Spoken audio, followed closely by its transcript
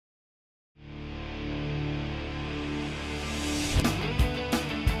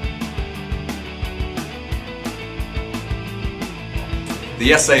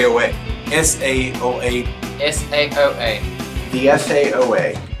The SAOA. SAOA. SAOA. The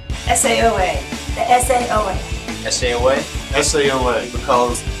SAOA. SAOA. The SAOA. SAOA. SAOA.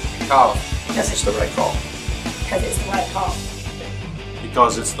 Because Because it's the right call. it's the right call.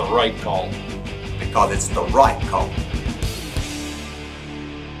 Because it's the right call. Because it's the right call.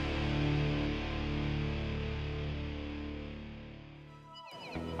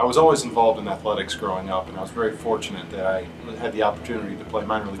 I was always involved in athletics growing up, and I was very fortunate that I had the opportunity to play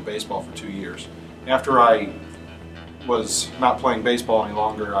minor league baseball for 2 years. After I was not playing baseball any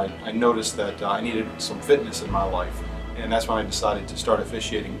longer, I noticed that I needed some fitness in my life, and that's when I decided to start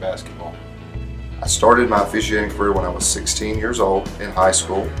officiating basketball. I started my officiating career when I was 16 years old in high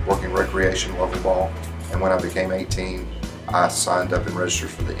school, working recreation level ball, and when I became 18, I signed up and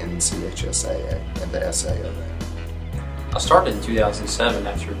registered for the NCHSAA and the SAOA. I started in 2007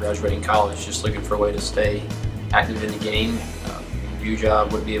 after graduating college, just looking for a way to stay active in the game. New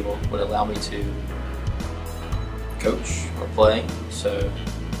job would allow me to coach or play, so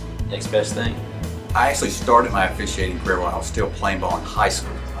next best thing. I actually started my officiating career while I was still playing ball in high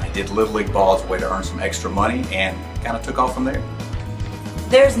school. I did Little League ball as a way to earn some extra money and kind of took off from there.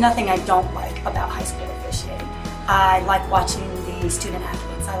 There's nothing I don't like about high school officiating. I like watching the student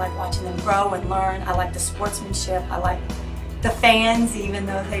athletes. I like watching them grow and learn. I like the sportsmanship. I like the fans, even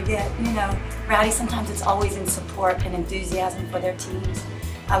though they get, rowdy. Sometimes it's always in support and enthusiasm for their teams.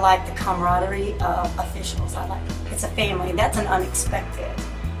 I like the camaraderie of officials. It's a family. That's an unexpected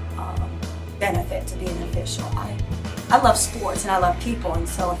benefit to be an official. I love sports and I love people, and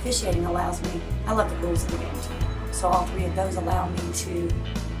so officiating allows me, I love the rules of the game too. So all three of those allow me to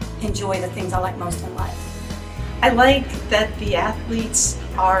enjoy the things I like most in life. I like that the athletes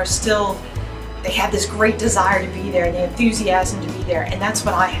are still, they have this great desire to be there and the enthusiasm to be there, and that's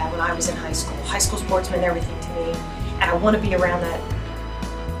what I had when I was in high school. High school sports meant everything to me, and I want to be around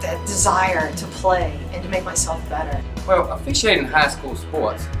that desire to play and to make myself better. Well, officiating high school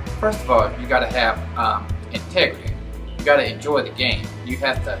sports, first of all, you got to have integrity. You got to enjoy the game. You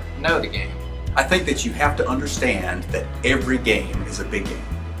have to know the game. I think that you have to understand that every game is a big game.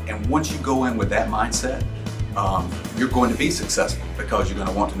 And once you go in with that mindset, you're going to be successful because you're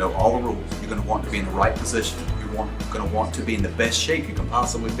going to want to know all the rules. You're going to want to be in the right position. You're going to want to be in the best shape you can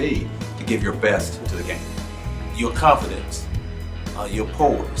possibly be to give your best to the game. Your confidence, your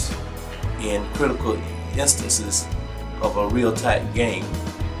poise in critical instances of a real tight game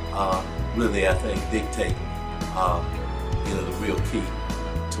really, I think, dictate the real key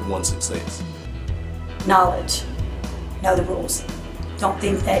to one's success. Knowledge. Know the rules. Don't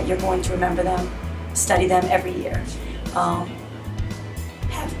think that you're going to remember them. Study them every year.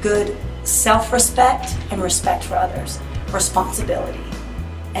 Have good self-respect and respect for others. Responsibility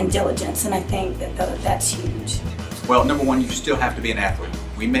and diligence, and I think that that's huge. Well, number one, you still have to be an athlete.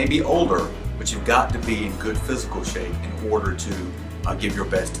 We may be older, but you've got to be in good physical shape in order to give your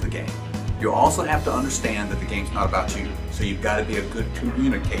best to the game. You also have to understand that the game's not about you, so you've got to be a good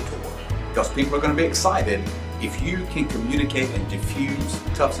communicator, because people are going to be excited. If you can communicate and diffuse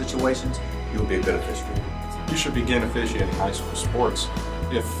tough situations, you'll be a good official. You should begin officiating high school sports.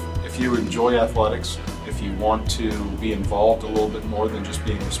 If you enjoy athletics, if you want to be involved a little bit more than just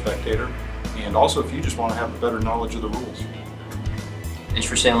being a spectator, and also if you just want to have a better knowledge of the rules.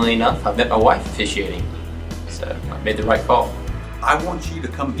 Interestingly enough, I've met my wife officiating, so I made the right call. I want you to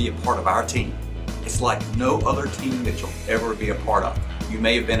come be a part of our team. It's like no other team that you'll ever be a part of. You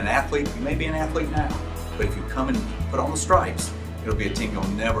may have been an athlete, you may be an athlete now, but if you come and put on the stripes, it'll be a team you'll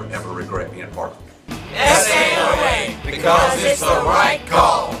never ever regret being a part of. SAOA, because it's the right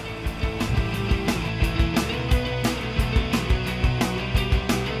call.